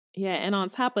Yeah, and on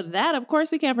top of that, of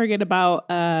course, we can't forget about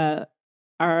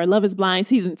our Love is Blind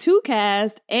season 2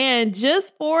 cast. And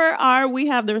just for our We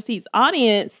Have the Receipts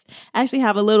audience, I actually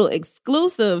have a little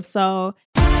exclusive. So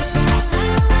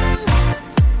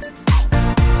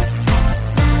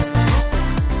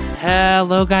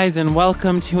hello, guys, and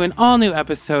welcome to an all-new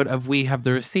episode of We Have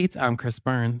the Receipts. I'm Chris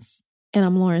Burns. And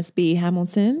I'm Lawrence B.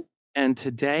 Hamilton. And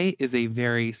today is a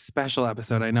very special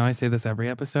episode. I know I say this every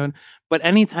episode, but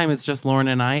anytime it's just Lauren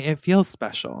and I, it feels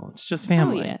special. It's just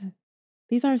family. Oh, yeah.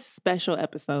 These are special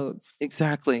episodes.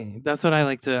 Exactly. That's what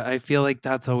I feel like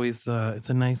that's always it's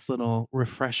a nice little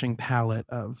refreshing palette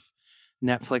of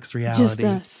Netflix reality. Just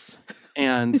us.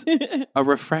 And a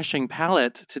refreshing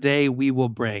palette today we will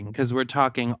bring, because we're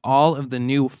talking all of the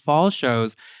new fall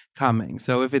shows coming.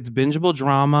 So if it's bingeable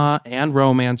drama and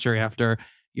romance you're after,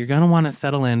 you're going to want to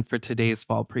settle in for today's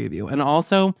fall preview. And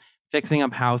also fixing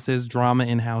up houses, drama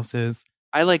in houses.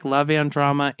 I like love and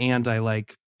drama, and I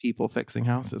like people fixing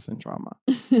houses and drama.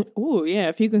 Oh, yeah.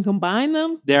 If you can combine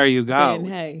them. There you go. Then,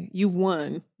 hey, you've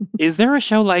won. Is there a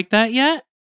show like that yet?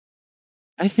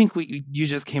 I think you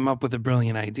just came up with a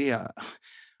brilliant idea.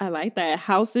 I like that.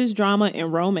 Houses, drama,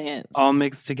 and romance. All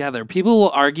mixed together. People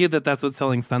will argue that that's what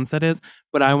Selling Sunset is,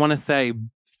 but I want to say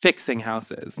fixing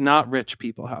houses, not rich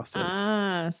people houses.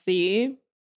 Ah, see?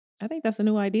 I think that's a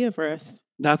new idea for us.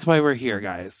 That's why we're here,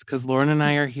 guys, because Lauren and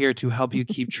I are here to help you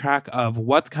keep track of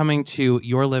what's coming to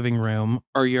your living room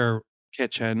or your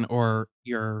kitchen or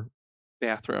your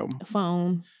bathroom.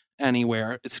 Phone.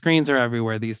 Anywhere. Screens are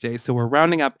everywhere these days. So we're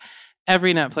rounding up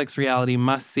every Netflix reality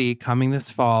must-see coming this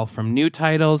fall, from new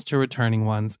titles to returning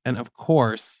ones. And of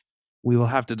course, we will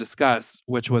have to discuss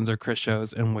which ones are Chris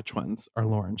shows and which ones are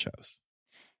Lauren shows.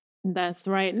 That's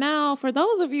right. Now, for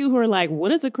those of you who are like,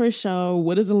 what is a Chris show?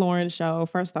 What is a Lauren show?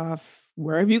 First off,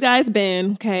 where have you guys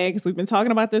been? Okay, because we've been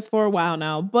talking about this for a while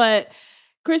now. But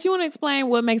Chris, you want to explain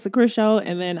what makes a Chris show,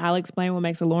 and then I'll explain what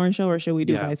makes a Lauren show, or should we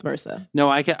do vice versa? No,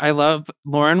 I love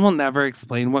Lauren will never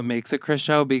explain what makes a Chris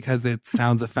show because it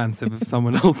sounds offensive if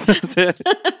someone else says it.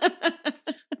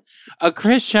 A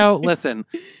Chris show, listen,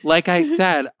 like I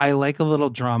said, I like a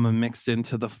little drama mixed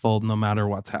into the fold no matter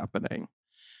what's happening.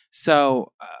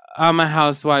 So I'm a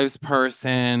housewives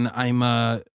person. I'm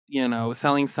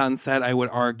Selling Sunset, I would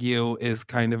argue, is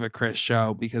kind of a Chris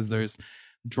show because there's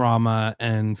drama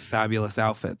and fabulous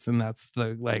outfits, and that's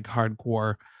the like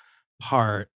hardcore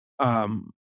part.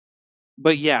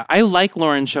 But yeah, I like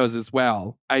Lauren shows as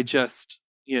well. I just,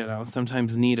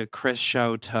 sometimes need a Chris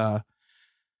show to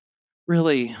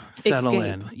really settle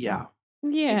in. Yeah.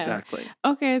 Yeah. Exactly.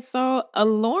 Okay, so a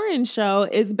Lauren show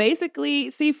is basically,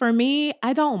 see, for me,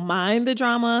 I don't mind the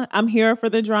drama. I'm here for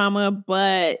the drama,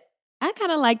 but I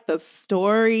kind of like the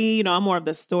story. I'm more of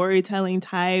the storytelling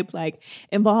type. Like,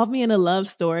 involve me in a love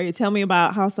story. Tell me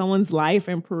about how someone's life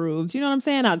improves. You know what I'm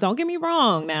saying? Now, don't get me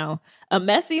wrong. Now, a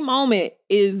messy moment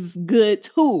is good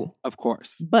too. Of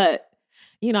course. But,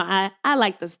 I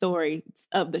like the story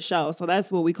of the show. So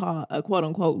that's what we call a quote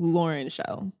unquote Lauren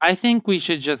show. I think we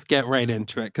should just get right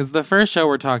into it, because the first show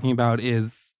we're talking about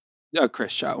is a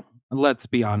Chris show. Let's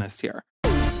be honest here.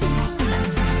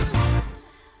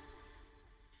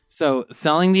 So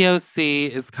Selling the OC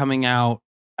is coming out,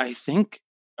 I think,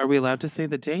 are we allowed to say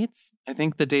the dates? I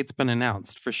think the date's been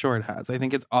announced. For sure it has. I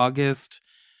think it's August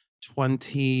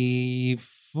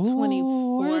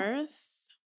 24th.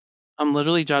 I'm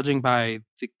literally judging by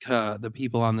the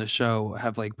people on the show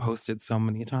have like posted so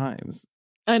many times.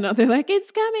 I know, they're like,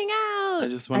 it's coming out. I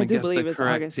just want to get the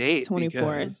correct August date.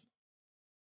 24th.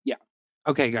 Yeah.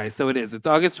 Okay, guys. So it is. It's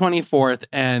August 24th,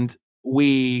 and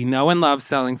we know and love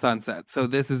Selling Sunset. So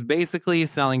this is basically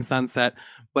Selling Sunset,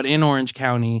 but in Orange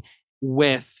County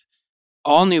with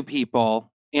all new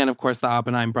people. And of course, the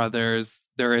Oppenheim brothers.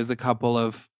 There is a couple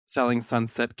of Selling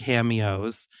Sunset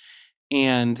cameos.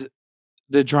 And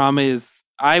the drama is,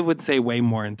 I would say, way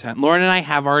more intense. Lauren and I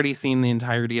have already seen the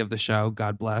entirety of the show.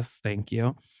 God bless. Thank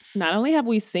you. Not only have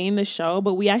we seen the show,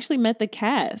 but we actually met the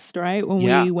cast, right? When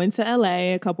we went to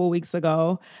LA a couple of weeks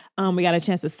ago. We got a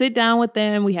chance to sit down with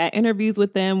them. We had interviews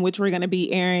with them, which we're going to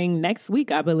be airing next week,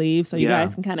 I believe. So you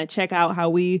guys can kind of check out how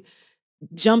we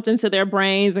jumped into their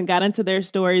brains and got into their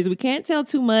stories. We can't tell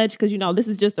too much because, this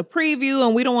is just a preview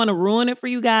and we don't want to ruin it for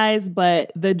you guys.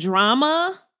 But the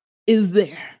drama is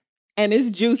there. And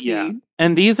it's juicy. Yeah.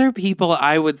 And these are people,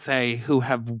 I would say, who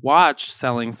have watched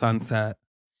Selling Sunset.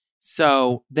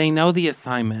 So they know the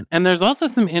assignment. And there's also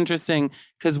some interesting,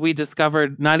 because we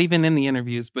discovered, not even in the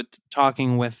interviews, but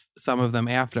talking with some of them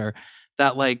after,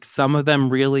 that like some of them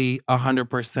really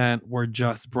 100% were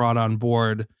just brought on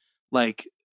board. Like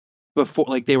before,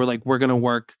 like they were like, we're going to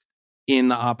work in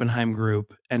the Oppenheim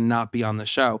group and not be on the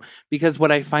show. Because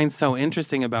what I find so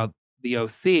interesting about the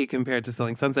OC compared to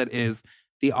Selling Sunset is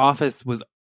The Office was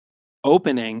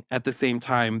opening at the same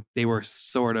time they were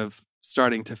sort of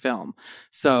starting to film.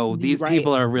 So these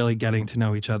people are really getting to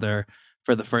know each other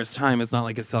for the first time. It's not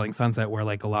like a Selling Sunset where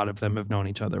like a lot of them have known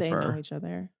each other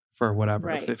for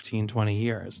whatever, 15, 20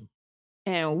 years.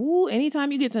 And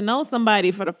anytime you get to know somebody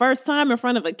for the first time in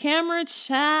front of a camera,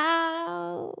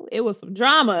 child, it was some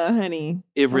drama, honey.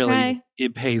 It really,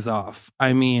 it pays off.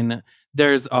 I mean,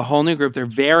 there's a whole new group. They're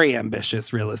very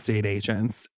ambitious real estate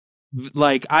agents.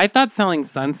 Like, I thought Selling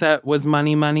Sunset was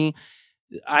money.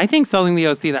 I think Selling the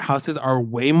OC, the houses are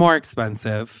way more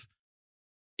expensive.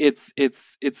 It's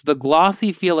the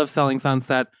glossy feel of Selling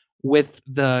Sunset with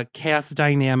the cast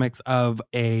dynamics of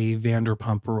a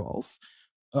Vanderpump Rules.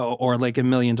 Or like $1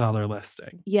 million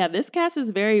listing. Yeah, this cast is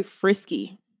very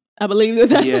frisky. I believe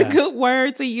that's a good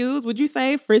word to use. Would you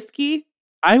say frisky?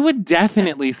 I would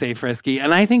definitely say frisky.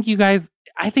 And I think you guys,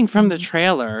 from the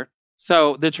trailer,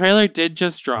 so the trailer did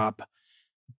just drop.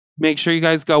 Make sure you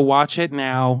guys go watch it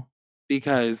now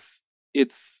because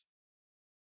it's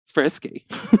frisky,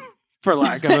 for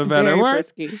lack of a better word.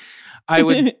 Frisky. I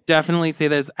would definitely say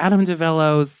there's Adam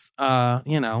DeVello's,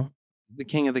 the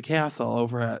king of the castle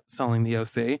over at Selling the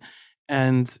OC,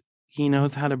 and he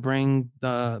knows how to bring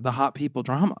the hot people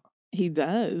drama. He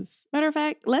does. Matter of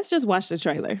fact, let's just watch the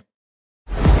trailer.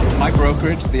 My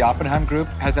brokerage, the Oppenheim Group,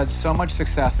 has had so much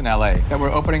success in LA that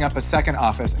we're opening up a second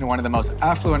office in one of the most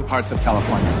affluent parts of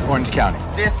California, Orange County.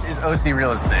 This is OC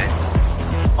Real Estate.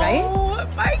 Right? Oh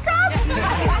my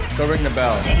God. Go ring the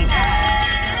bell.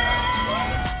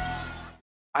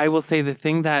 I will say the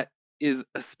thing that is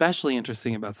especially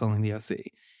interesting about Selling the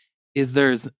OC is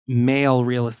there's male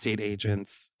real estate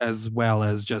agents as well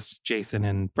as just Jason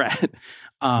and Brett.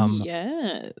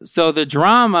 Yes. So the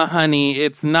drama, honey,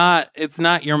 it's not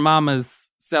your mama's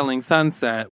Selling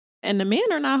Sunset. And the men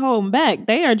are not holding back.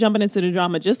 They are jumping into the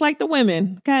drama just like the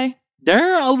women, okay?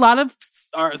 There are a lot of,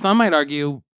 some might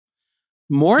argue,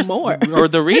 more or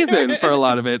the reason for a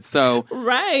lot of it. So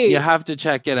you have to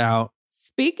check it out.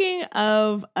 Speaking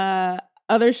of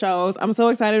other shows, I'm so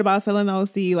excited about Selling the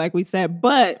OC, like we said.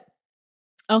 But,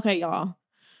 okay, y'all.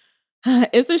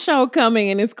 It's a show coming,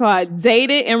 and it's called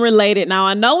Dated and Related. Now,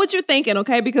 I know what you're thinking,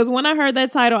 okay? Because when I heard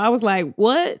that title, I was like,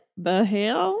 what the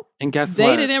hell? And guess Dated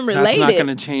what? Dated and Related. That's not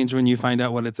going to change when you find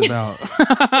out what it's about.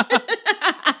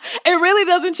 It really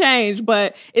doesn't change,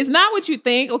 but it's not what you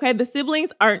think. Okay, the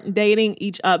siblings aren't dating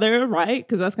each other, right?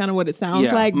 Because that's kind of what it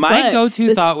sounds like. My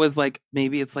go-to thought was like,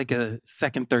 maybe it's like a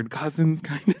second, third cousins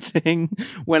kind of thing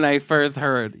when I first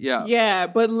heard. Yeah. Yeah,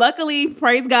 but luckily,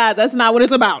 praise God, that's not what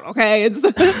it's about, okay?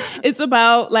 It's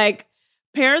about like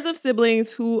pairs of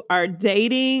siblings who are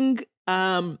dating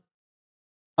other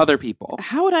people.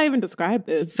 How would I even describe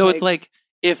this? So it's like,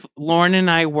 if Lauren and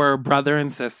I were brother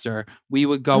and sister, we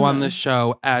would go on the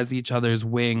show as each other's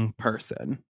wing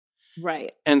person.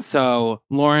 Right. And so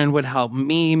Lauren would help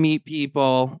me meet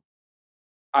people.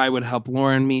 I would help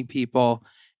Lauren meet people.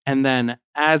 And then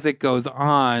as it goes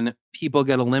on, people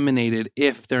get eliminated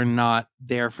if they're not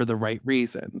there for the right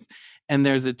reasons. And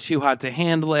there's a too hot to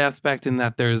handle aspect in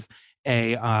that there's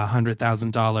a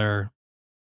 $100,000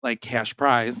 like cash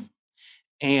prize.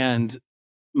 And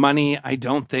money, I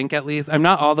don't think, at least. I'm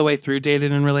not all the way through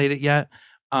Dated and Related yet.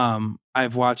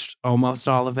 I've watched almost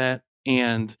all of it,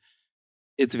 and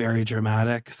it's very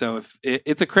dramatic. So if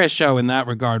it's a Chris show in that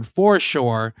regard, for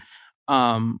sure.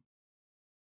 But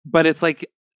it's like,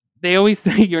 they always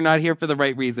say you're not here for the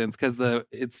right reasons because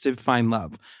it's to find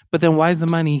love. But then why is the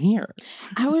money here?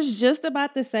 I was just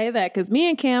about to say that because me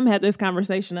and Cam had this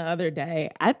conversation the other day.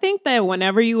 I think that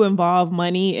whenever you involve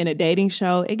money in a dating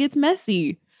show, it gets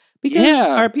messy. Because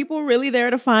are people really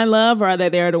there to find love, or are they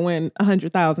there to win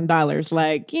 $100,000?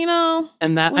 Like,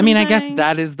 And that, I mean, I guess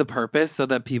that is the purpose, so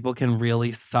that people can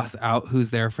really suss out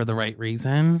who's there for the right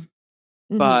reason.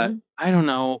 Mm-hmm. But I don't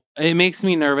know. It makes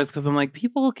me nervous because I'm like,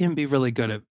 people can be really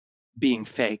good at being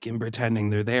fake and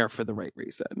pretending they're there for the right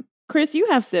reason. Chris,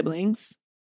 you have siblings,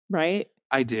 right?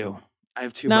 I do. I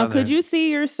have two brothers. Now, could you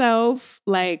see yourself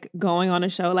like going on a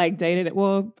show like Dated?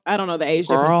 Well, I don't know the age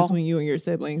difference between you and your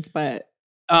siblings, but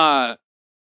the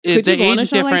age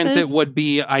difference, like it would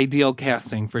be ideal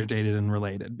casting for Dated and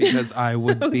Related because I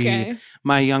would be,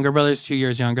 my younger brother's 2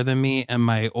 years younger than me, and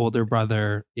my older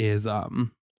brother is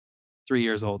 3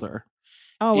 years older.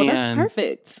 Oh, well, that's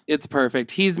perfect. It's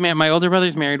perfect. My older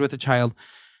brother's married with a child.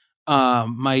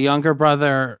 My younger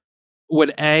brother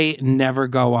would never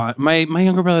go on. My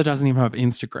younger brother doesn't even have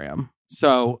Instagram.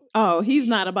 So, he's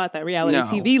not about that reality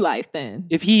TV life then.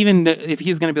 If he's going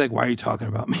to be like, why are you talking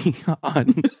about me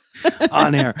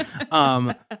on air?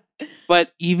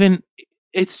 But even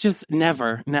it's just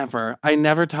never. I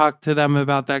never talk to them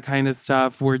about that kind of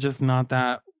stuff. We're just not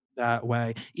that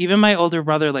way. Even my older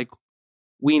brother, like,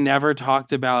 we never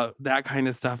talked about that kind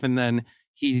of stuff. And then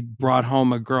he brought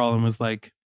home a girl and was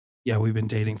like, yeah, we've been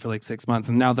dating for like 6 months.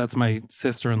 And now that's my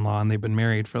sister-in-law and they've been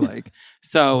married for like,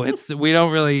 so we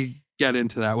don't really get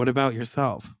into that. What about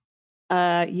yourself?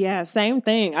 Yeah, same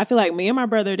thing. I feel like me and my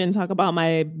brother didn't talk about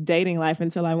my dating life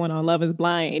until I went on Love is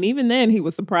Blind. And even then he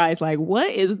was surprised, like, what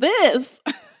is this?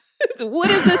 What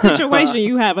is this situation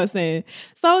you have us in?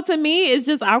 So to me, it's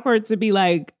just awkward to be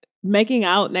like making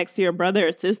out next to your brother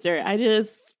or sister. I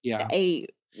just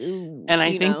and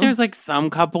I think there's like some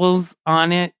couples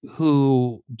on it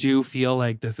who do feel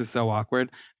like this is so awkward.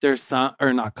 There's some,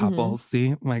 or not couples,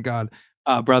 see, my God,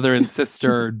 brother and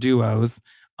sister duos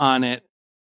on it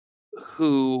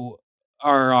who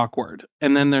are awkward.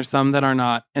 And then there's some that are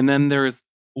not. And then there's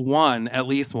at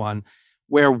least one,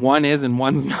 where one is and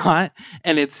one's not.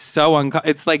 And it's so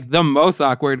it's like the most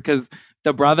awkward because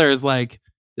the brother is like,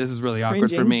 this is really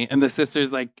awkward for me. And the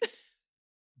sister's like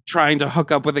trying to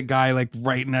hook up with a guy like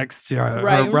right next to her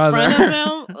brother. In front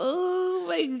of him. Oh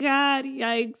my God.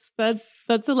 Yikes.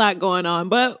 That's a lot going on.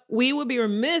 But we would be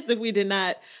remiss if we did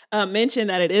not mention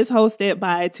that it is hosted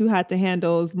by Too Hot to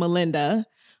Handle's Melinda,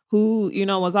 who,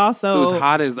 was also... Who's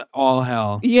hot as all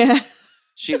hell. Yeah.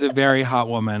 She's a very hot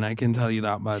woman. I can tell you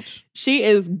that much. She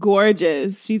is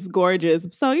gorgeous. She's gorgeous.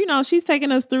 So, she's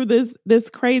taking us through this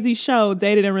crazy show,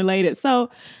 Dated and Related. So,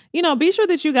 be sure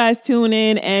that you guys tune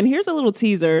in. And here's a little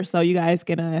teaser so you guys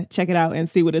can check it out and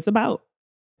see what it's about.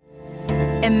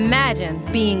 Imagine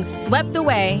being swept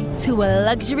away to a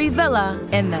luxury villa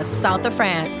in the south of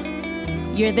France.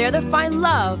 You're there to find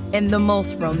love in the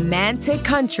most romantic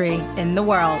country in the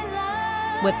world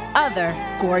with other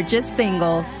gorgeous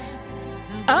singles.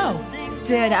 Oh,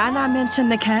 did I not mention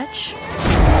the catch?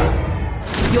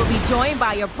 You'll be joined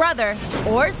by your brother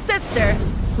or sister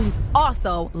who's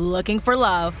also looking for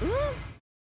love.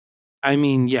 I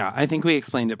mean, yeah, I think we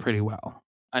explained it pretty well.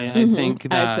 I think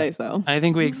that I'd say so. I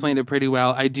think we explained it pretty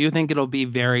well. I do think it'll be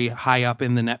very high up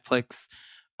in the Netflix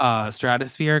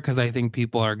stratosphere because I think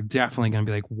people are definitely going to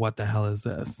be like, what the hell is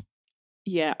this?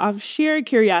 Yeah, of sheer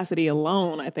curiosity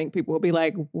alone, I think people will be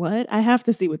like, what? I have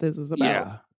to see what this is about.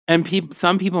 Yeah. And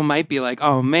some people might be like,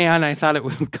 oh man, I thought it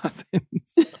was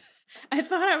Cousins. I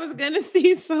thought I was going to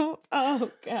see some.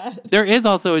 Oh, God. There is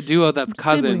also a duo that's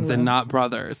cousins and not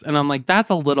brothers. And I'm like, that's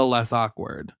a little less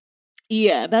awkward.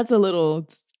 Yeah, that's a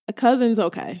cousin's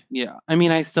okay. Yeah. I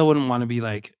mean, I still wouldn't want to be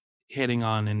like hitting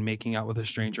on and making out with a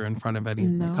stranger in front of any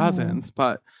of my cousins.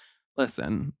 But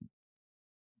listen,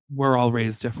 we're all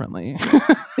raised differently.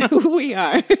 We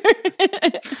are.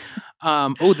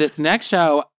 This next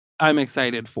show I'm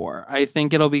excited for. I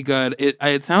think it'll be good.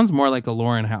 It sounds more like a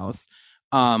Lauren house.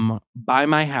 By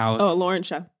My House. Oh, a Lauren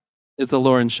show. It's a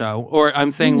Lauren show. Or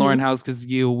I'm saying Lauren house because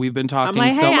we've been talking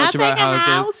like, so much about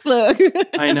houses. Look.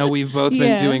 I know we've both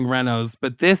been doing renos,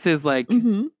 but this is like,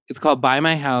 it's called Buy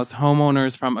My House.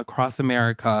 Homeowners from across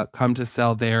America come to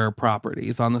sell their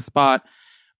properties on the spot.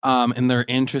 And they're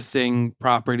interesting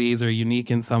properties or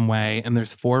unique in some way. And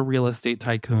there's 4 real estate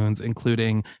tycoons,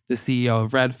 including the CEO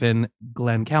of Redfin,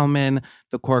 Glenn Kelman,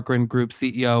 the Corcoran Group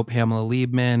CEO, Pamela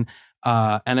Liebman,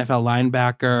 NFL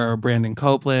linebacker Brandon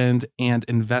Copeland, and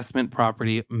investment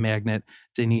property magnate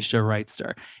Denisha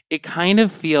Reitzer. It kind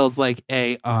of feels like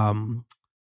a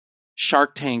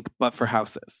Shark Tank, but for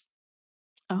houses.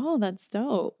 Oh, that's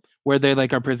dope. Where they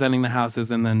like are presenting the houses,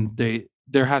 and then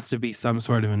there has to be some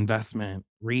sort of investment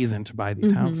reason to buy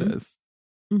these houses.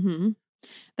 Mm-hmm.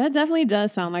 That definitely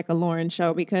does sound like a Lauren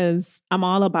show because I'm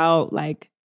all about like,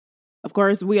 of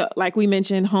course, we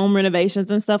mentioned home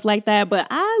renovations and stuff like that, but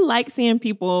I like seeing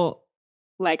people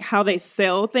like how they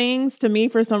sell things. To me,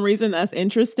 for some reason, that's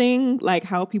interesting. Like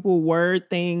how people word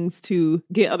things to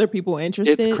get other people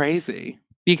interested. It's crazy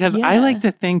because I like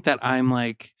to think that I'm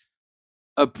like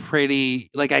a pretty,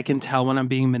 like I can tell when I'm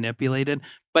being manipulated,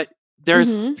 but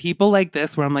there's people like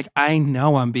this where I'm like, I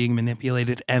know I'm being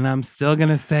manipulated and I'm still going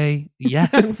to say yes.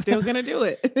 I'm still going to do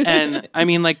it. And I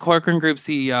mean, like Corcoran Group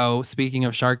CEO, speaking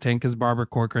of Shark Tank, because Barbara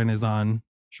Corcoran is on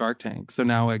Shark Tank. So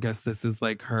now I guess this is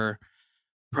like her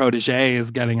protege is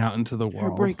getting out into the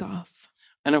world. Her break off.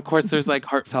 And of course, there's like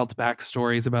heartfelt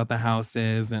backstories about the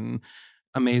houses and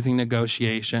amazing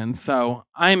negotiations. So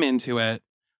I'm into it.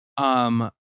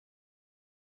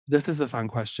 This is a fun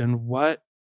question.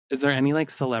 Is there any like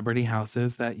celebrity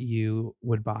houses that you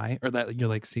would buy or that you're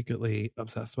like secretly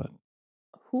obsessed with?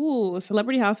 Ooh,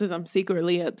 celebrity houses I'm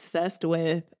secretly obsessed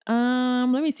with. Let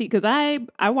me see, because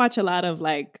I watch a lot of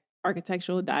like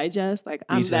Architectural Digest. Like Me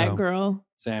I'm that too. girl.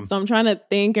 Same. So I'm trying to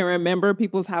think and remember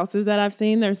people's houses that I've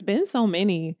seen. There's been so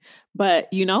many,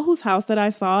 but you know whose house that I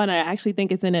saw, and I actually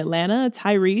think it's in Atlanta.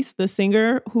 Tyrese, the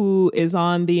singer who is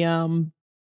on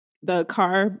the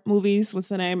car movies. What's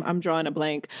the name? I'm drawing a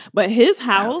blank. But his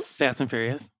house, Fast and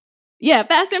Furious. yeah,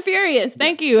 Fast and Furious.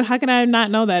 Thank you. How can I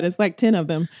not know that? It's like 10 of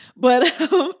them. But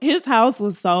his house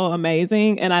was so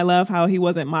amazing. And I love how he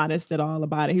wasn't modest at all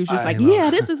about it. He was just like, yeah,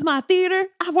 this is my theater.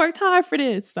 I've worked hard for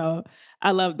this. So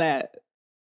I love that.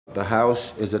 The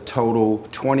house is a total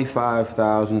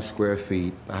 25,000 square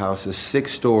feet. The house is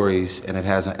 6 stories and it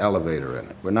has an elevator in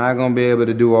it. We're not gonna be able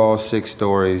to do all 6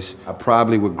 stories. I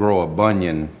probably would grow a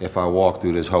bunion if I walked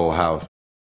through this whole house.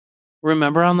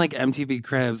 Remember on like MTV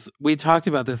Cribs, we talked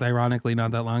about this ironically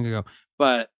not that long ago,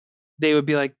 but they would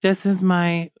be like, this is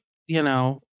my,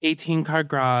 18-car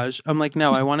garage. I'm like,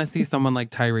 no, I want to see someone like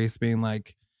Tyrese being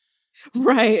like,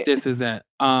 right, this is it.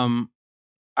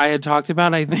 I had talked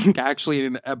about, I think actually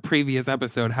in a previous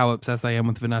episode, how obsessed I am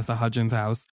with Vanessa Hudgens'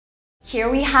 house. Here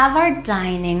we have our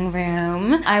dining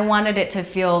room. I wanted it to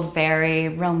feel very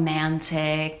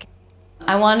romantic.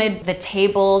 I wanted the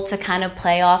table to kind of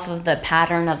play off of the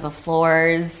pattern of the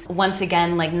floors. Once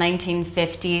again, like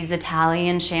 1950s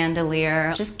Italian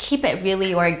chandelier. Just keep it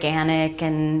really organic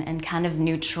and kind of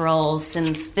neutral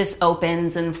since this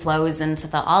opens and flows into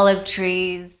the olive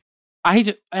trees. I'm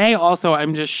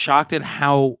just shocked at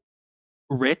how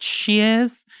rich she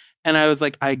is. And I was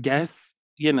like, I guess,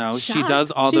 she does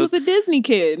all those. She was a Disney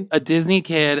kid. A Disney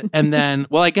kid. And then,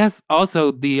 well, I guess also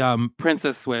the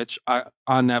Princess Switch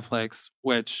on Netflix,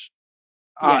 which.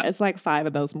 Yeah, it's like 5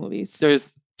 of those movies.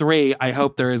 There's 3. I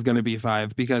hope there is going to be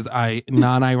 5 because I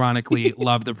non-ironically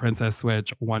love the Princess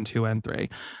Switch 1, 2, and 3.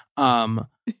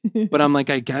 But I'm like,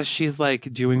 I guess she's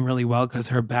like doing really well because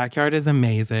her backyard is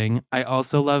amazing. I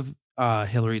also love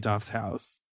Hilary Duff's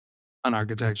house on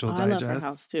Architectural Digest. I love her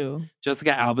house too.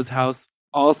 Jessica Alba's house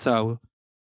also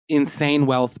insane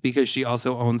wealth because she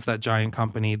also owns that giant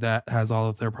company that has all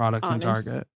of their products in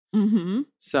Target. Mm-hmm.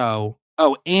 So,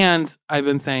 and I've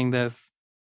been saying this,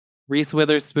 Reese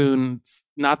Witherspoon's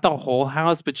not the whole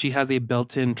house, but she has a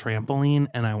built-in trampoline,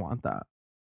 and I want that.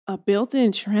 A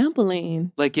built-in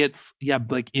trampoline? Like it's,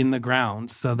 like in the ground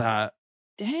so that.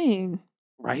 Dang.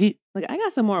 Right? Like I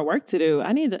got some more work to do.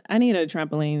 I need a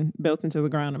trampoline built into the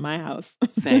ground in my house.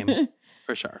 Same.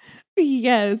 For sure.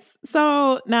 Yes.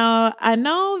 So now I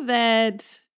know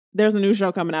that there's a new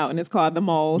show coming out and it's called The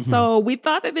Mole. Mm-hmm. So we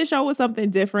thought that this show was something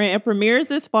different. It premieres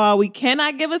this fall. We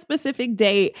cannot give a specific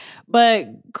date, but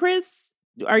Chris,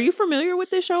 are you familiar with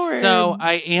this show? So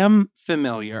I am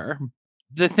familiar.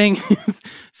 The thing is,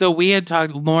 so we had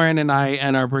talked, Lauren and I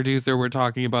and our producer were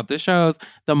talking about the shows.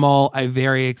 The Mole, I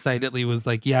very excitedly was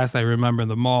like, yes, I remember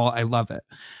The Mole. I love it.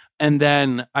 And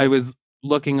then I was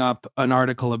looking up an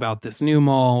article about this new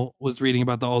Mole, was reading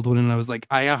about the old one, and I was like,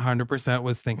 I 100%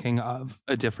 was thinking of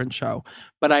a different show.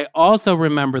 But I also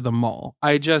remember The Mole.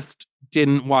 I just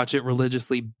didn't watch it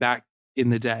religiously back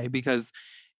in the day because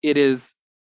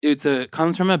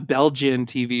comes from a Belgian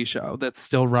TV show that's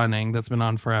still running, that's been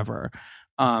on forever.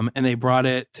 And they brought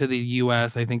it to the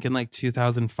US, I think in like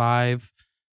 2005.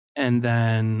 And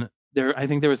then I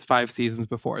think there was 5 seasons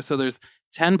before. So there's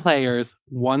 10 players,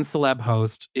 1 celeb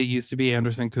host. It used to be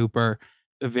Anderson Cooper,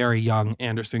 a very young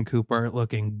Anderson Cooper,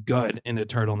 looking good in a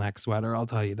turtleneck sweater. I'll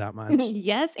tell you that much.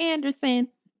 Yes, Anderson.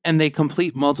 And they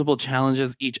complete multiple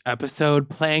challenges each episode,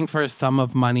 playing for a sum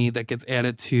of money that gets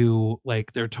added to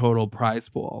like their total prize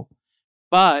pool.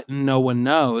 But no one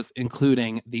knows,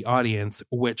 including the audience,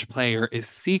 which player is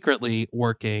secretly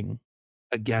working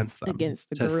against them to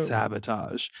group.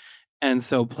 Sabotage. And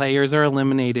so players are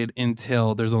eliminated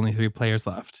until there's only 3 players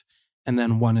left. And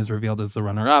then 1 is revealed as the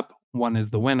runner-up, 1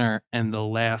 is the winner, and the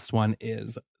last one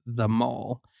is the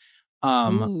Mole.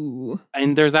 And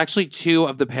there's actually 2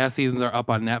 of the past seasons are up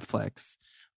on Netflix.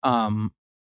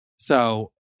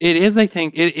 So it is, I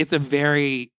think, it's a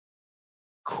very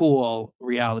cool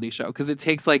reality show because it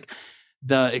takes like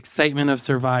the excitement of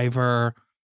Survivor,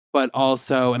 but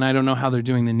also, and I don't know how they're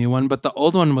doing the new one, but the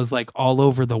old one was like all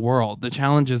over the world. The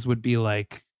challenges would be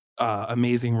like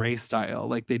Amazing Race style,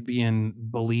 like they'd be in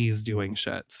Belize doing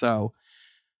shit. So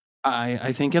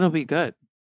I think it'll be good.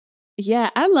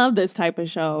 Yeah, I love this type of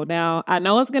show. Now, I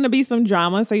know it's going to be some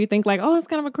drama, so you think like, oh, it's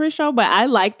kind of a Chris show, but I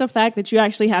like the fact that you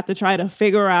actually have to try to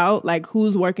figure out like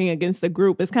who's working against the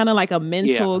group. It's kind of like a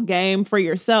mental game for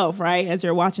yourself, right? As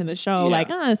you're watching the show, like,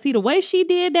 see the way she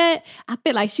did that? I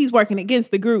feel like she's working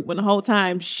against the group when the whole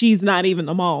time she's not even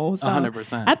the mole. So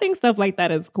 100%. I think stuff like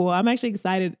that is cool. I'm actually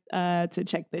excited to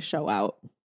check this show out.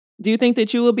 Do you think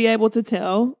that you will be able to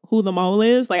tell who the mole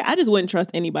is? Like, I just wouldn't trust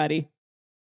anybody.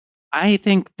 I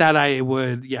think that I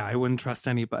wouldn't trust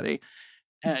anybody.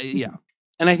 Yeah.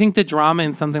 And I think the drama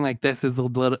in something like this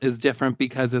is different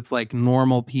because it's like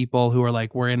normal people who are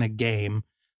like, we're in a game.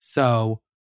 So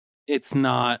it's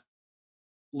not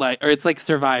like, or it's like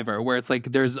Survivor, where it's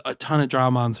like there's a ton of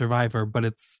drama on Survivor, but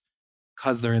it's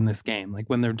because they're in this game. Like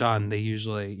when they're done, they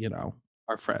usually,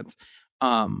 are friends.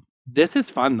 This is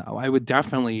fun though. I would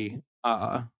definitely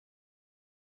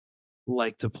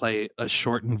like to play a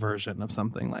shortened version of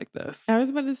something like this. I was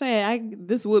about to say,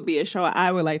 this would be a show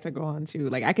I would like to go on to.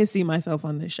 Like, I could see myself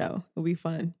on this show. It would be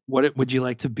fun. Would you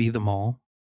like to be the mole?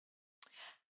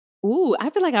 Ooh, I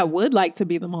feel like I would like to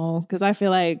be the mole because I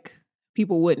feel like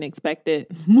people wouldn't expect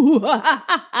it.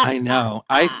 I know.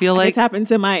 I feel like it's happened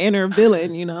to my inner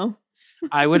villain,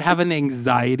 I would have an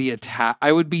anxiety attack.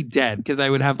 I would be dead because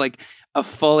I would have like a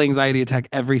full anxiety attack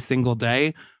every single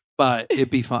day, but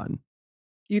it'd be fun.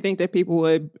 You think that people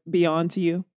would be on to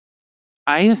you?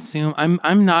 I assume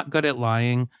I'm not good at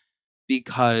lying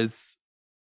because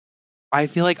I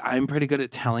feel like I'm pretty good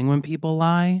at telling when people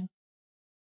lie.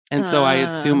 And so I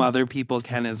assume other people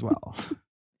can as well.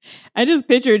 I just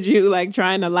pictured you like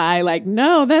trying to lie, like,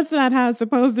 no, that's not how it's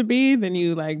supposed to be. Then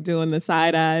you like doing the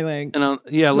side eye, like, and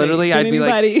literally, I'd be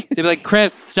like, they'd be like,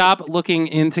 Chris, stop looking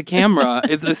into camera.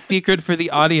 It's a secret for the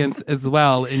audience as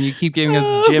well, and you keep giving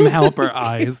us Jim Halper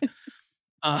eyes.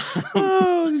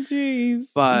 Oh, jeez.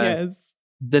 But yes.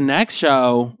 The next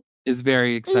show is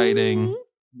very exciting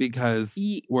because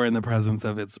we're in the presence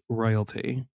of its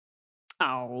royalty.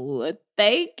 Oh,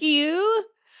 thank you.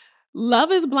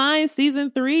 Love is Blind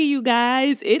season 3, you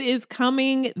guys. It is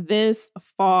coming this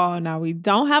fall. Now, we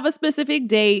don't have a specific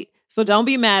date, so don't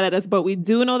be mad at us, but we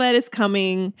do know that it's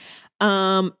coming.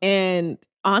 And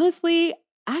honestly,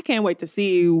 I can't wait to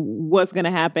see what's going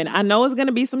to happen. I know it's going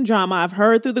to be some drama. I've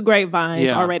heard through the grapevines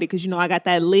already because, I got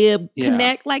that lib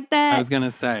connect like that. I was going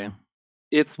to say,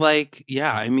 it's like,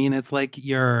 it's like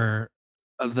you're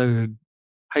the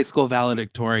high school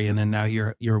valedictorian and now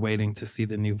you're waiting to see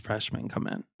the new freshmen come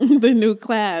in. The new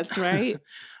class, right?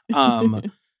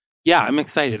 Yeah, I'm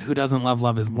excited. Who doesn't love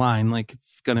Love is Blind? Like,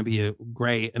 it's going to be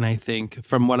great. And I think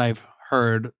from what I've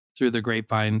heard through the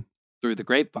grapevine,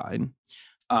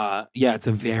 it's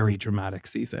a very dramatic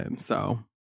season. So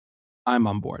I'm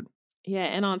on board. Yeah.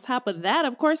 And on top of that,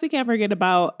 of course, we can't forget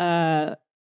about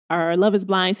our Love is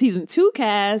Blind season 2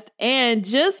 cast. And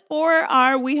just for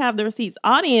our We Have the Receipts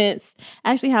audience,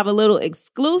 I actually have a little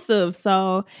exclusive.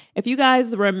 So if you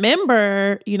guys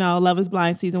remember, Love is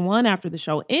Blind season 1, after the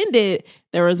show ended,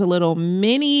 there was a little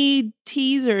mini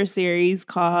teaser series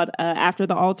called After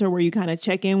the Altar, where you kind of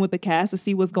check in with the cast to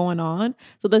see what's going on.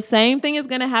 So the same thing is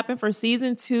going to happen for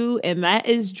season 2, and that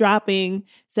is dropping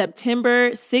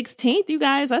September 16th, you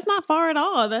guys. That's not far at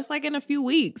all. That's like in a few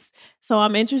weeks. So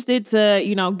I'm interested to,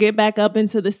 get back up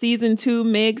into the season 2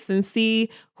 mix and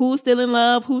see who's still in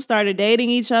love, who started dating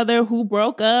each other, who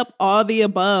broke up, all the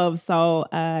above. So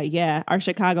our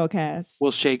Chicago cast.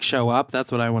 Will Shake show up?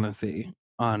 That's what I want to see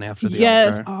on After the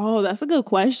Yes. Altar. Oh, that's a good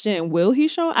question. Will he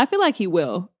show? I feel like he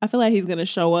will. I feel like he's going to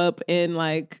show up and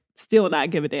like still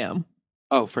not give a damn.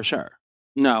 Oh, for sure.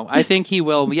 No, I think he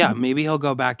will. Yeah, maybe he'll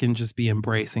go back and just be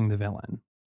embracing the villain.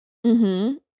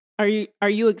 Mm-hmm. Are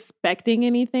you expecting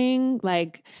anything?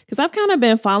 Like, because I've kind of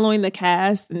been following the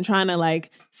cast and trying to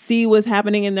like see what's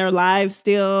happening in their lives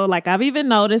still. Like, I've even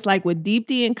noticed like with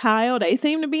Deepti and Kyle, they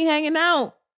seem to be hanging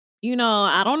out.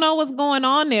 I don't know what's going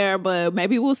on there, but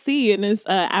maybe we'll see in this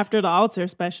After the Altar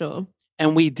special.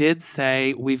 And we did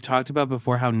say, we've talked about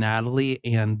before how Natalie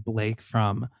and Blake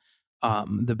from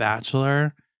The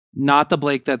Bachelor, not the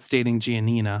Blake that's dating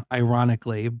Giannina,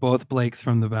 ironically, both Blakes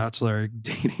from The Bachelor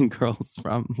dating girls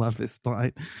from Love is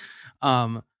Blind.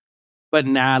 But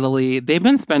Natalie, they've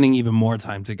been spending even more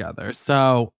time together.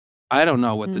 So I don't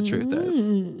know what the truth is.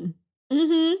 Mm-hmm.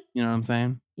 You know what I'm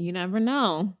saying? You never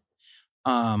know.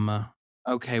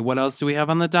 Okay, what else do we have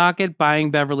on the docket?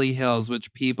 Buying Beverly Hills,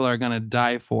 which people are going to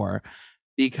die for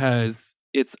because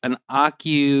it's an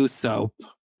OCU soap,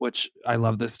 which I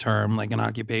love this term, like an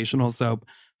occupational soap,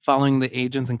 following the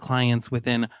agents and clients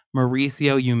within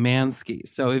Mauricio Umansky.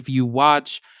 So if you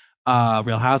watch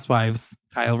Real Housewives,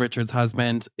 Kyle Richards'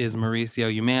 husband is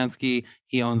Mauricio Umansky.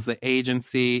 He owns the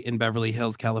agency in Beverly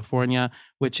Hills, California,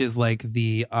 which is like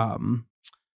the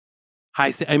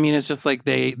it's just like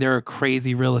they're a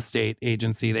crazy real estate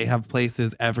agency. They have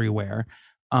places everywhere.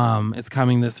 It's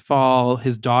coming this fall.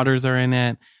 His daughters are in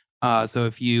it. So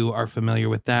if you are familiar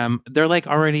with them, they're like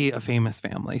already a famous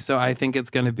family. So I think it's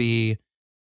going to be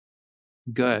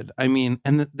good. I mean,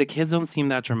 and the kids don't seem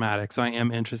that dramatic. So I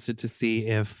am interested to see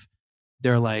if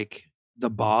they're like the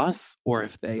boss or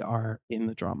if they are in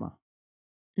the drama.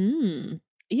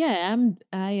 Yeah,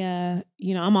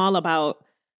 I'm all about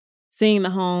seeing the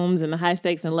homes and the high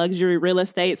stakes and luxury real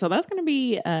estate. So that's going to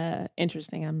be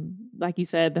interesting. Like you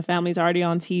said, the family's already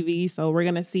on TV. So we're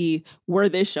going to see where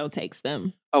this show takes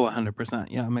them. Oh, 100%.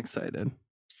 Yeah, I'm excited.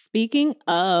 Speaking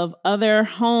of other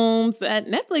homes,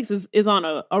 Netflix is on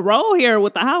a roll here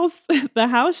with the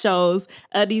house shows.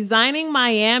 Designing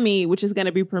Miami, which is going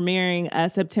to be premiering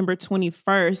September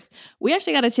 21st. We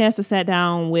actually got a chance to sit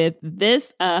down with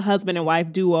this husband and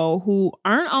wife duo who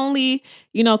aren't only,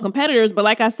 competitors, but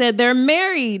like I said, they're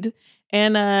married.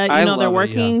 And, they're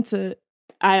working to...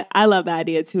 I love the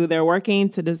idea too. They're working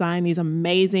to design these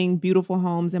amazing, beautiful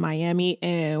homes in Miami.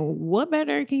 And what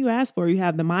better can you ask for? You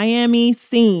have the Miami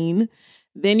scene.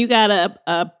 Then you got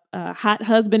a hot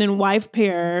husband and wife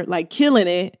pair like killing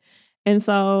it. And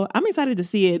so I'm excited to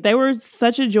see it. They were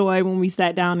such a joy when we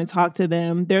sat down and talked to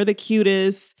them. They're the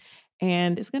cutest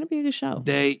and it's going to be a good show.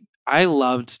 I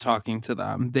loved talking to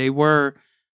them. They were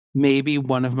maybe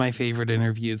one of my favorite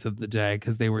interviews of the day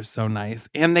because they were so nice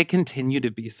and they continue to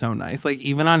be so nice. Like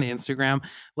even on Instagram,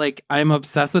 like I'm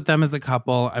obsessed with them as a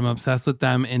couple. I'm obsessed with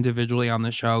them individually on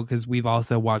the show because we've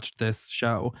also watched this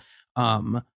show.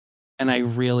 And I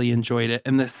really enjoyed it.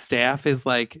 And the staff is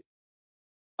like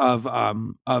of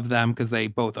them because they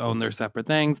both own their separate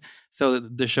things. So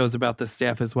the show's about the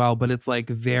staff as well, but it's like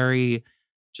very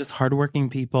just hardworking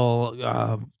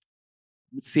people,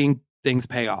 seeing things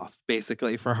pay off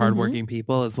basically for hardworking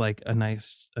people is like a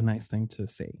nice thing to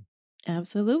see.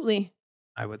 Absolutely.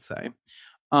 I would say.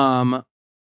 Do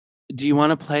you want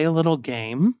to play a little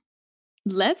game?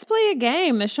 Let's play a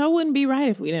game. The show wouldn't be right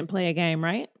if we didn't play a game,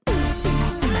 right?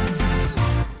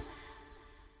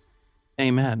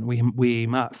 Amen. We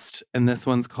must. And this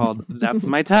one's called That's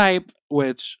My Type,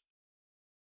 which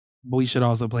we should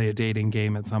also play a dating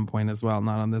game at some point as well.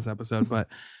 Not on this episode, but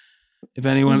if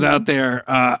anyone's out there,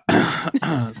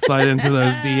 slide into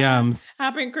those DMs.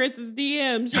 Hop in Chris's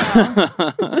DMs,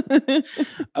 y'all.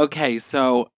 Okay,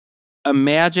 so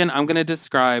imagine, I'm going to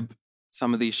describe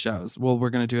some of these shows. Well,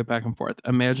 we're going to do it back and forth.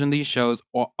 Imagine these shows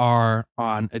are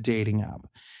on a dating app.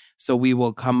 So we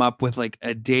will come up with like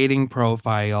a dating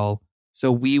profile.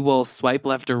 So we will swipe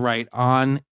left or right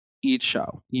on each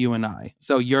show, you and I.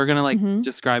 So you're going to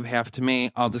describe half to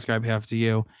me. I'll describe half to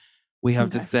you. We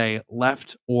have to say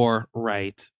left or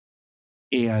right.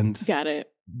 And got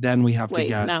it. Then we have to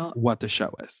guess what the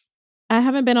show is. I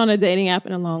haven't been on a dating app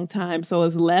in a long time. So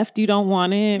is left, you don't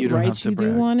want it. You don't right, have to you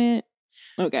brag. do want it.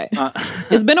 Okay.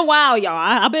 It's been a while, y'all.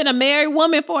 I've been a married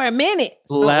woman for a minute.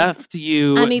 So left,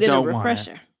 you I needed don't a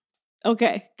refresher. Want it.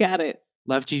 Okay, got it.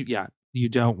 Left, you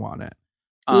don't want it.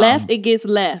 Left, it gets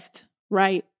left.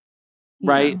 Right.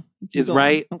 Right is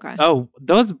right. Okay. Oh,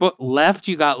 those left,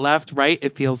 you got left. Right,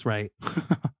 it feels right.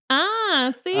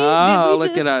 See? Oh,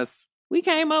 look at us. We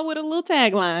came up with a little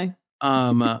tagline.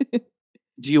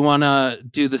 Do you want to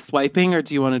do the swiping or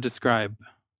do you want to describe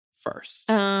first?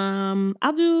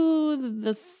 I'll do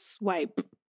the swipe.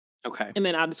 Okay. And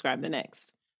then I'll describe the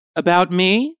next. About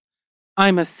me,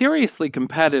 I'm a seriously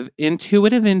competitive,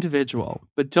 intuitive individual,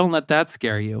 but don't let that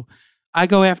scare you. I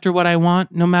go after what I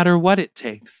want, no matter what it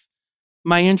takes.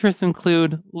 My interests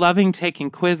include loving taking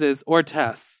quizzes or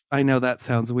tests. I know that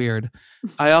sounds weird.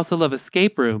 I also love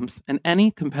escape rooms and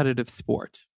any competitive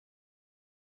sport.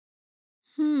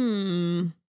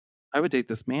 I would date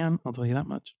this man, I'll tell you that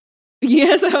much.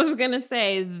 Yes, I was going to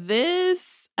say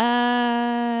this.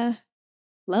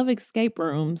 Love escape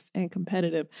rooms and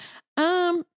competitive.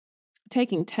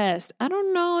 Taking tests. I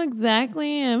don't know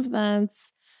exactly if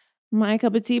that's my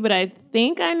cup of tea, but I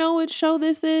think I know what show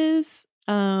this is.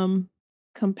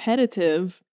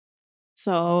 Competitive.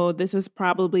 So this is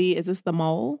is this The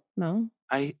Mole? No?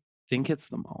 I think it's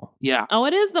The Mole. Yeah. Oh,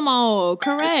 it is The Mole.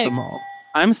 Correct. It's The Mole.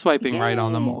 I'm swiping right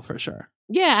on The Mole for sure.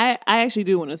 Yeah, I actually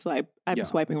do want to swipe. I'm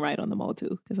swiping right on The Mole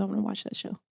too, because I want to watch that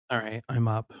show. All right, I'm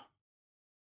up.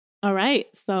 All right,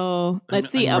 so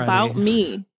let's see about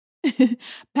me.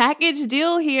 Package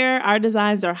deal here. Our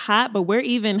designs are hot, but we're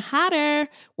even hotter.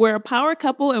 We're a power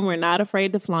couple and we're not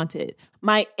afraid to flaunt it.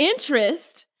 My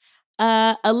interest,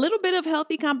 a little bit of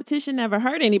healthy competition never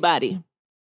hurt anybody.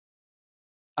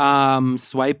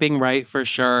 Swiping right for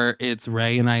sure. It's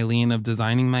Ray and Eileen of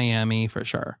Designing Miami for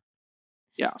sure.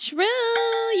 Yeah. True.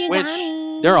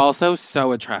 You they're also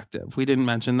so attractive. We didn't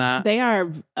mention that. They are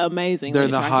amazing. They're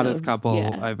the hottest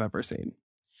couple I've ever seen.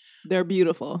 They're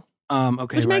beautiful.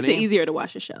 Okay, which makes it easier to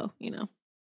watch a show, you know.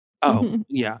 Oh,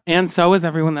 yeah. And so is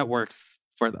everyone that works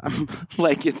for them.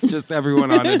 Like, it's just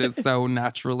everyone on it is so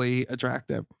naturally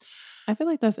attractive. I feel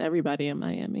like that's everybody in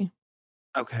Miami.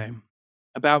 Okay.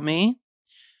 About me?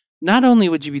 Not only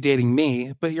would you be dating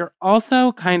me, but you're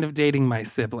also kind of dating my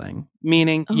sibling,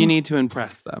 meaning you need to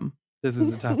impress them. This is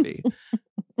a toughie.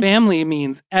 Family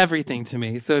means everything to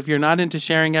me. So if you're not into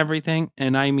sharing everything,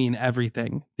 and I mean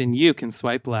everything, then you can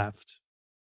swipe left.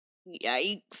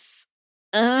 Yikes.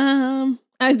 I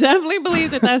definitely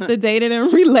believe that that's the dated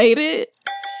and related.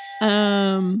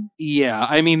 Yeah,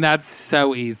 I mean, that's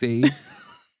so easy.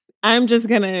 I'm just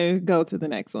going to go to the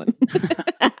next one.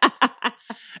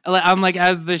 I'm like,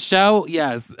 as the show,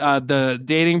 yes, the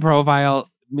dating profile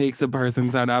makes a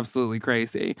person sound absolutely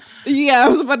crazy. Yeah, I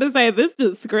was about to say, this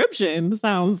description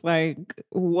sounds like,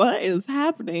 what is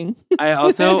happening?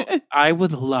 I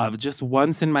would love just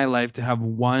once in my life to have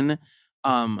one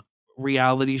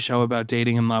reality show about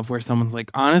dating and love where someone's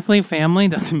like, honestly, family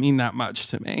doesn't mean that much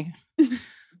to me.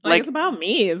 Like, it's about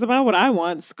me. It's about what I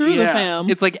want. Screw the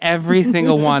fam. It's like every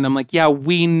single one. I'm like, yeah,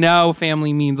 we know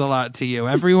family means a lot to you.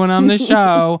 Everyone on the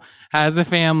show has a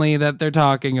family that they're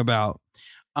talking about.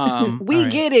 We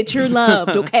get it. You're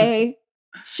loved, okay?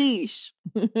 Sheesh.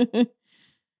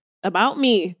 About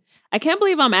me. I can't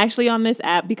believe I'm actually on this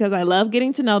app because I love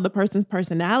getting to know the person's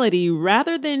personality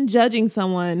rather than judging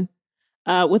someone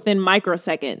within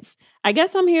microseconds. I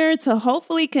guess I'm here to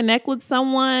hopefully connect with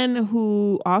someone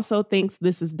who also thinks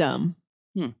this is dumb.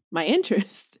 My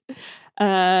interest.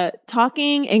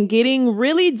 Talking and getting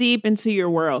really deep into your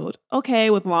world. Okay,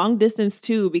 with long distance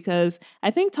too, because I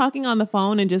think talking on the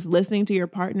phone and just listening to your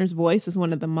partner's voice is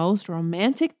one of the most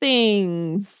romantic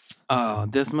things. Oh,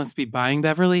 this must be Buying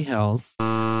Beverly Hills.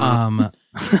 No,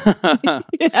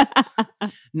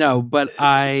 but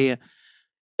I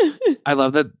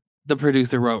love that the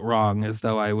producer wrote wrong as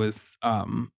though I was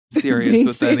serious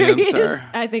with that answer.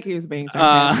 I think he was being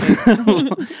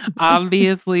sarcastic.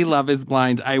 Obviously, Love is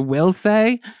Blind. I will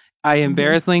say I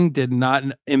embarrassingly did not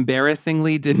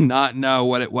know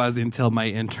what it was until my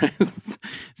interests.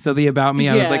 So the About Me,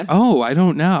 I was like, oh, I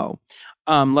don't know.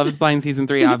 Love is Blind season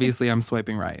 3, obviously I'm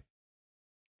swiping right.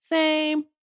 Same.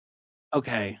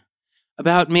 Okay.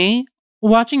 About me,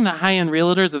 watching the high-end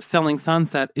realtors of Selling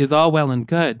Sunset is all well and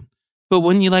good. But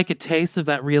wouldn't you like a taste of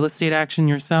that real estate action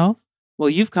yourself? Well,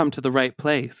 you've come to the right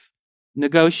place.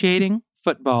 Negotiating,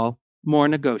 football, more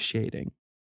negotiating.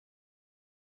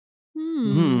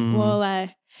 Well,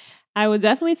 I would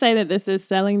definitely say that this is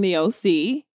Selling the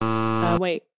OC.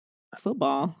 Wait,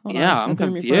 football. Hold on. I'm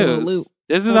confused.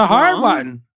 This is a hard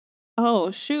one.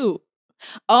 Oh, shoot.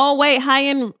 Oh, wait,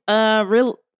 high-end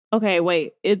real. Okay,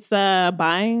 wait. It's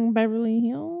Buying Beverly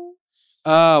Hills?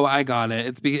 Oh, I got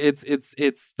it.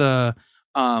 It's the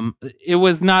it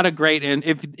was not a great end.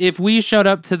 If we showed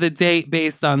up to the date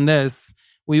based on this,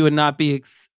 we would not be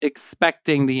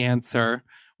expecting the answer,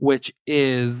 which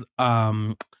is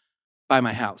Buy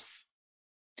My House,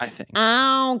 I think.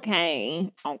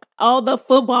 Okay. Oh, the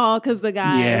football, because the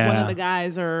guy, one of the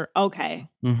guys are okay.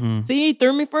 See,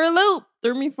 threw me for a loop.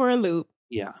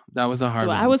 Yeah, that was a hard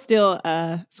one. I would still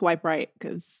swipe right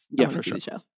because I want to see the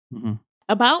show.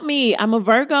 About me, I'm a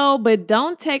Virgo, but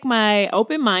don't take my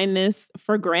open-mindedness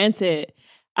for granted.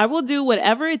 I will do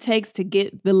whatever it takes to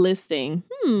get the listing.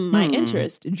 My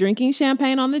interest. Drinking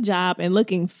champagne on the job and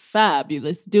looking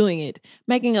fabulous doing it.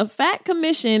 Making a fat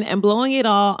commission and blowing it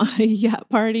all on a yacht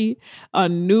party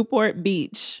on Newport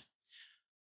Beach.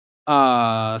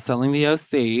 Selling the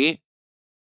OC.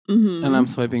 And I'm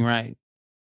swiping right.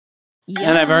 Yeah.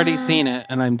 And I've already seen it,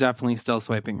 and I'm definitely still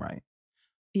swiping right.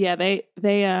 Yeah, they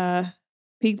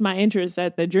piqued my interest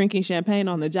at the drinking champagne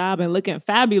on the job and looking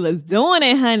fabulous doing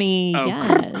it, honey. Oh,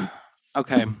 yes.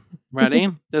 Okay, ready?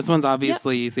 This one's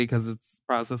obviously easy because it's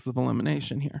process of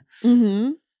elimination here.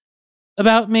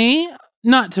 About me,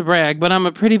 not to brag, but I'm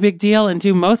a pretty big deal and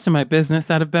do most of my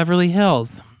business out of Beverly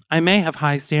Hills. I may have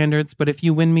high standards, but if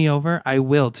you win me over, I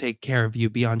will take care of you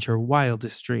beyond your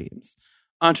wildest dreams.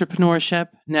 Entrepreneurship,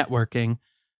 networking,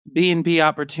 B&B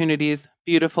opportunities,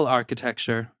 beautiful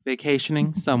architecture,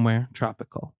 vacationing somewhere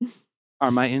tropical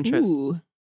are my interests. Ooh.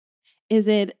 Is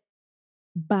it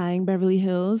Buying Beverly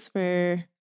Hills for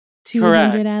 $200,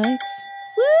 Correct. Alex?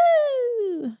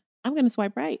 Woo! I'm going to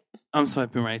swipe right. I'm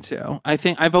swiping right too. I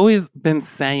think I've always been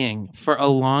saying for a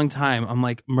long time, I'm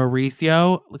like,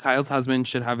 Mauricio, Kyle's husband,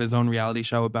 should have his own reality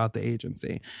show about the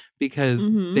agency, because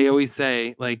they always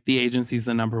say like the agency's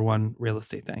the number one real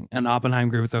estate thing. And Oppenheim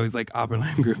Group is always like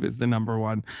Oppenheim Group is the number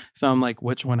one. So I'm like,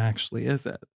 which one actually is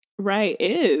it? Right,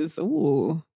 is.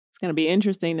 Ooh, it's going to be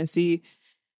interesting to see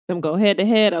them go head to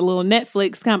head, a little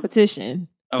Netflix competition.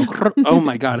 Oh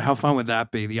my God, how fun would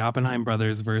that be? The Oppenheim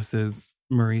brothers versus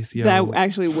Mauricio. That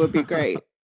actually would be great.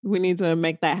 We need to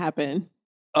make that happen.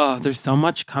 Oh, there's so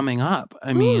much coming up.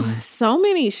 I mean, so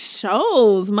many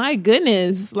shows. My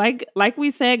goodness. Like we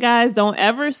said, guys, don't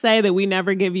ever say that we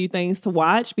never give you things to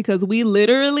watch, because we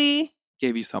literally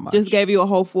gave you so much. Just gave you a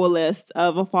whole full list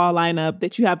of a fall lineup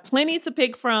that you have plenty to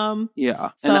pick from.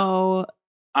 Yeah. So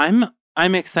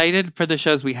I'm excited for the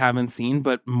shows we haven't seen,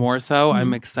 but more so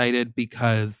I'm excited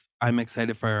because I'm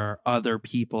excited for other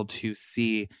people to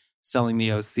see Selling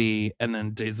the OC and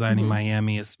then Designing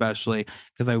Miami, especially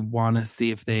because I want to see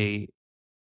if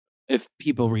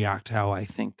people react how I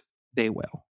think they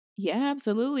will. Yeah,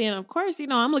 absolutely. And of course,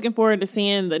 I'm looking forward to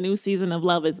seeing the new season of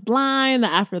Love is Blind, the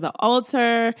After the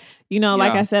Altar.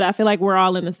 Like I said, I feel like we're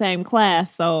all in the same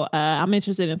class. So I'm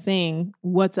interested in seeing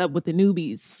what's up with the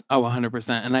newbies. Oh,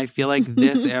 100%. And I feel like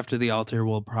this After the Altar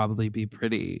will probably be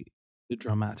pretty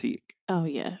dramatic. Oh,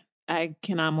 yeah. I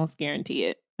can almost guarantee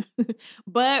it.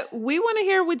 But we want to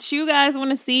hear what you guys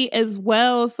want to see as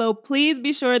well. So please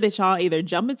be sure that y'all either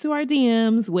jump into our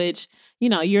DMs, which,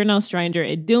 you're no stranger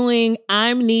at doing.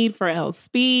 I'm Need for L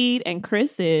Speed, and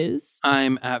Chris is.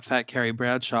 I'm at Fat Carrie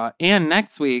Bradshaw. And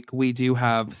next week we do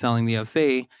have Selling the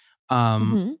OC.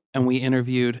 And we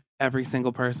interviewed every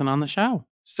single person on the show.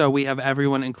 So we have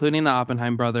everyone, including the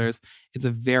Oppenheim brothers. It's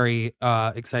a very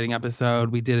exciting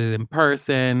episode. We did it in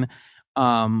person.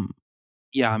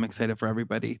 Yeah, I'm excited for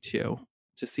everybody to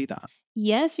see that.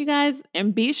 Yes, you guys.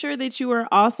 And be sure that you are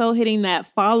also hitting that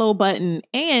follow button.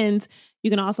 And you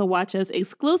can also watch us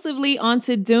exclusively on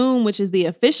Tudum, which is the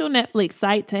official Netflix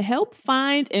site to help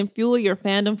find and fuel your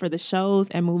fandom for the shows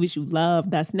and movies you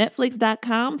love. That's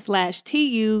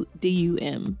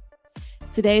netflix.com/TUDUM.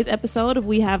 Today's episode of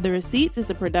We Have the Receipts is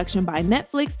a production by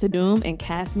Netflix, Tudum, and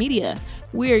Cast Media.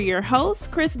 We're your hosts,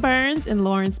 Chris Burns and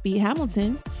Lawrence B.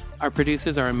 Hamilton. Our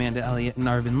producers are Amanda Elliott and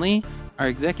Arvin Lee. Our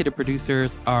executive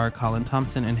producers are Colin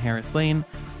Thompson and Harris Lane.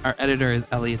 Our editor is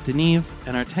Elliot Deneve.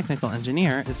 And our technical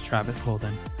engineer is Travis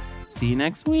Holden. See you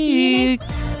next week.